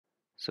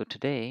So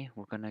today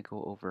we're going to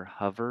go over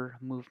hover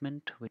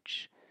movement,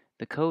 which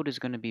the code is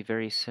going to be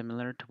very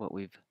similar to what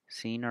we've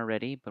seen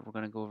already, but we're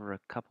going to go over a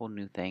couple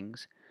new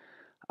things.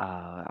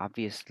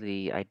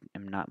 Obviously, I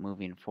am not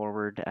moving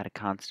forward at a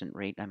constant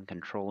rate. I'm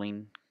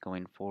controlling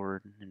going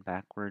forward and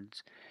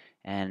backwards.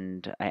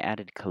 And I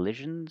added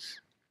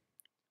collisions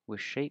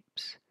with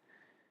shapes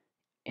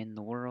in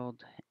the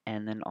world,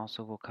 and then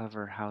also we'll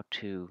cover how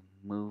to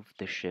move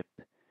the ship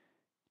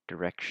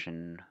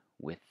direction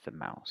with the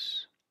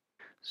mouse.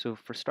 So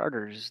for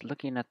starters,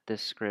 looking at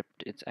this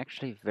script, it's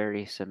actually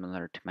very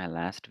similar to my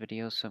last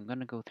video, so I'm going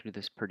to go through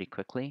this pretty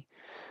quickly.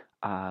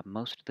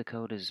 Most of the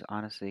code is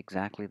honestly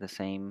exactly the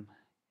same,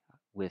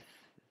 with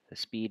the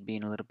speed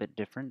being a little bit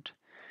different,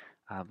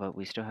 but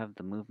we still have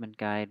the movement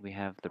guide, we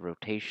have the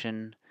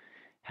rotation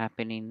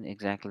happening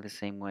exactly the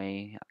same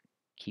way,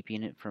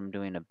 keeping it from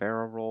doing a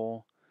barrel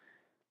roll,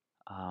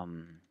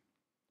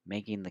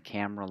 making the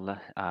camera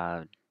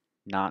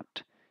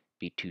not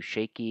be too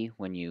shaky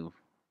when you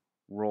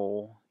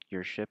roll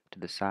your ship to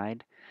the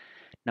side.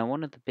 Now,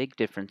 one of the big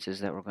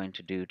differences that we're going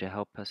to do to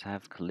help us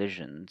have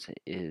collisions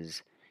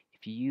is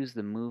if you use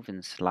the move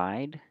and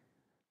slide,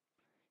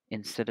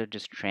 instead of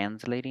just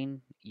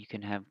translating, you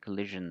can have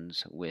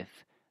collisions with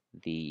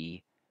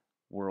the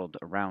world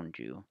around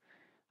you.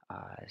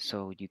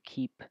 So you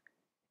keep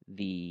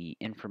the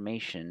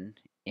information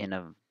in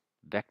a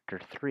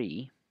vector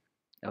 3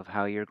 of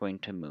how you're going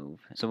to move.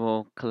 So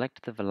we'll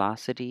collect the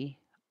velocity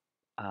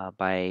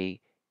by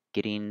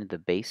getting the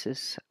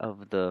basis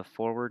of the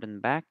forward and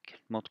back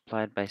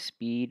multiplied by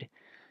speed,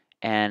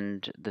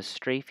 and the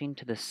strafing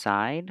to the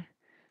side.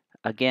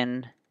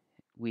 Again,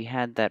 we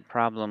had that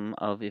problem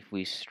of if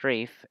we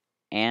strafe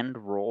and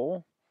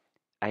roll,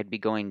 I'd be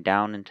going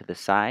down into the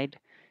side,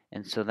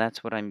 and so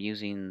that's what I'm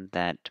using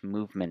that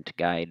movement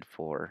guide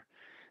for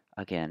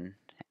again.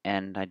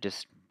 And I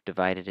just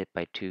divided it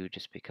by 2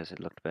 just because it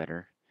looked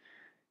better.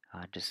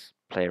 Just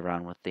play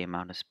around with the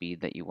amount of speed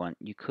that you want.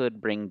 You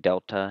could bring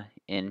delta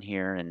in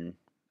here and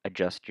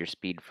adjust your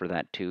speed for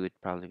that too.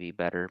 It'd probably be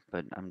better,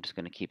 but I'm just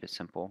going to keep it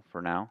simple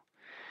for now.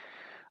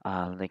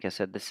 Like I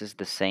said, this is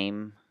the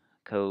same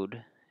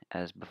code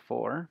as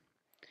before.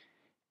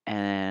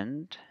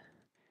 And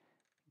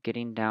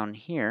getting down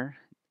here,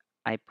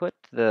 I put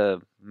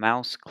the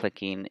mouse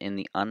clicking in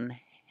the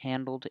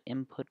unhandled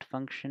input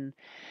function.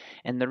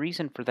 And the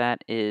reason for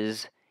that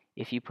is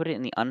if you put it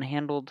in the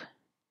unhandled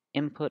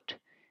input,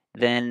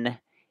 then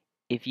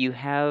if you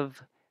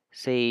have,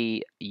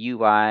 say,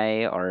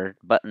 UI or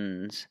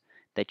buttons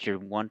that you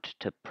want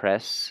to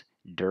press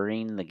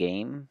during the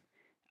game,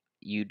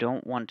 you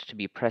don't want to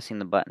be pressing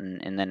the button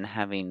and then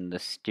having the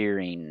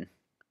steering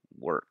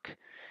work,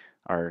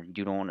 or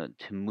you don't want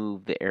to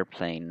move the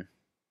airplane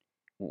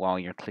while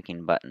you're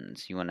clicking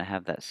buttons. You want to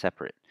have that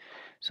separate.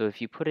 So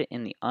if you put it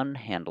in the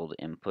unhandled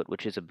input,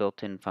 which is a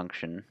built-in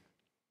function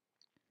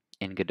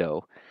in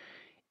Godot,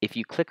 if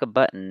you click a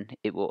button,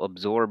 it will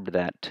absorb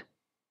that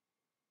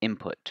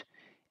input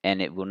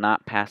and it will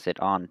not pass it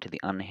on to the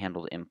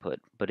unhandled input.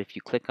 But if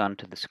you click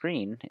onto the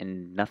screen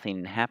and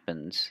nothing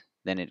happens,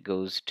 then it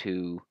goes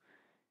to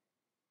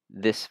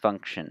this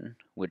function,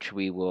 which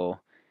we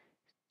will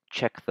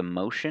check the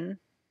motion.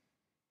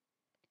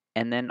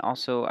 And then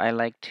also I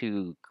like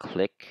to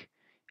click,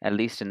 at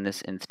least in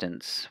this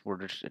instance,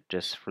 we're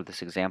just for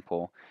this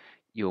example,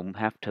 you'll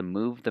have to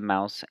move the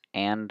mouse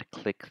and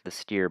click the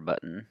steer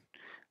button,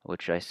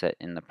 which I set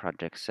in the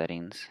project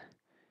settings.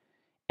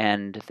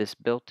 And this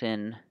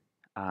built-in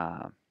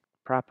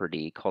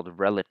property called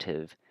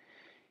relative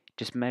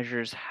just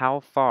measures how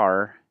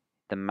far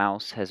the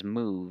mouse has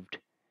moved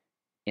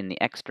in the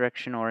X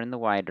direction or in the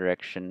Y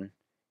direction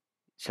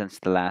since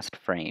the last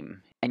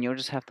frame. And you'll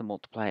just have to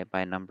multiply it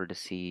by a number to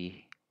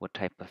see what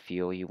type of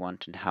feel you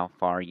want and how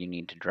far you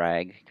need to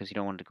drag, because you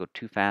don't want to go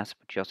too fast,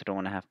 but you also don't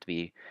want to have to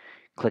be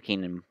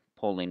clicking and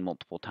pulling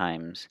multiple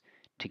times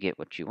to get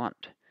what you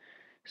want.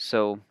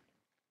 So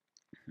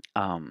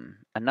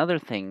another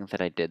thing that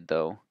I did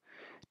though,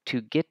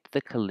 to get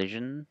the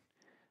collision,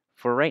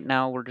 for right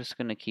now we're just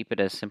going to keep it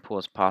as simple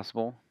as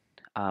possible.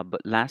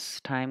 But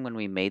last time when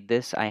we made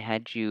this, I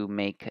had you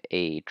make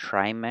a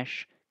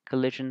tri-mesh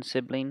collision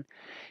sibling,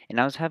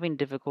 and I was having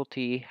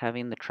difficulty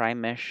having the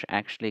tri-mesh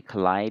actually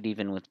collide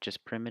even with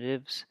just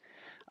primitives.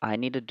 I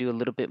need to do a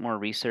little bit more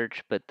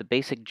research, but the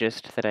basic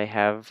gist that I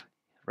have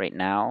right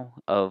now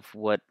of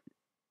what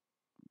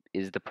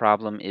is the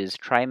problem is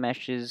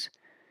tri-meshes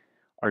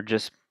are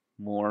just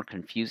more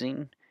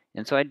confusing,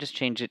 and so I just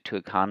changed it to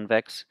a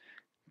convex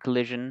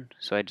collision.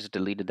 So I just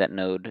deleted that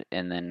node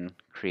and then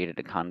created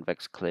a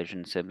convex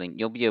collision sibling.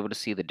 You'll be able to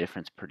see the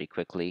difference pretty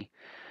quickly.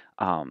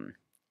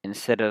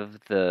 Instead of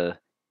the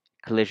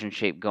collision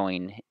shape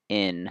going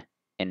in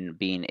and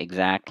being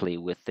exactly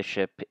with the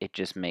ship, it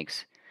just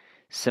makes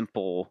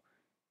simple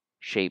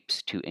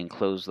shapes to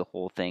enclose the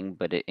whole thing,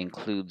 but it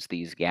includes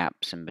these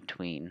gaps in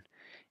between.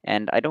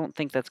 And I don't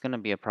think that's going to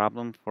be a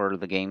problem for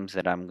the games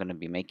that I'm going to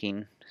be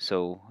making.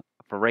 So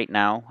for right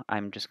now,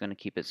 I'm just going to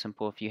keep it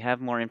simple. If you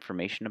have more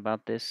information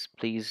about this,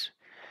 please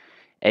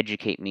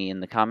educate me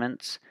in the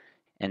comments.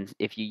 And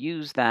if you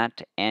use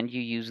that and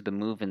you use the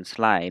move and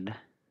slide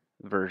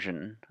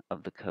version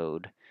of the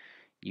code,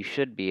 you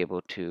should be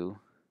able to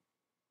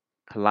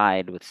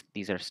collide with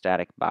these are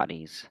static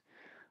bodies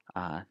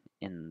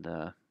in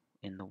the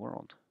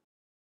world.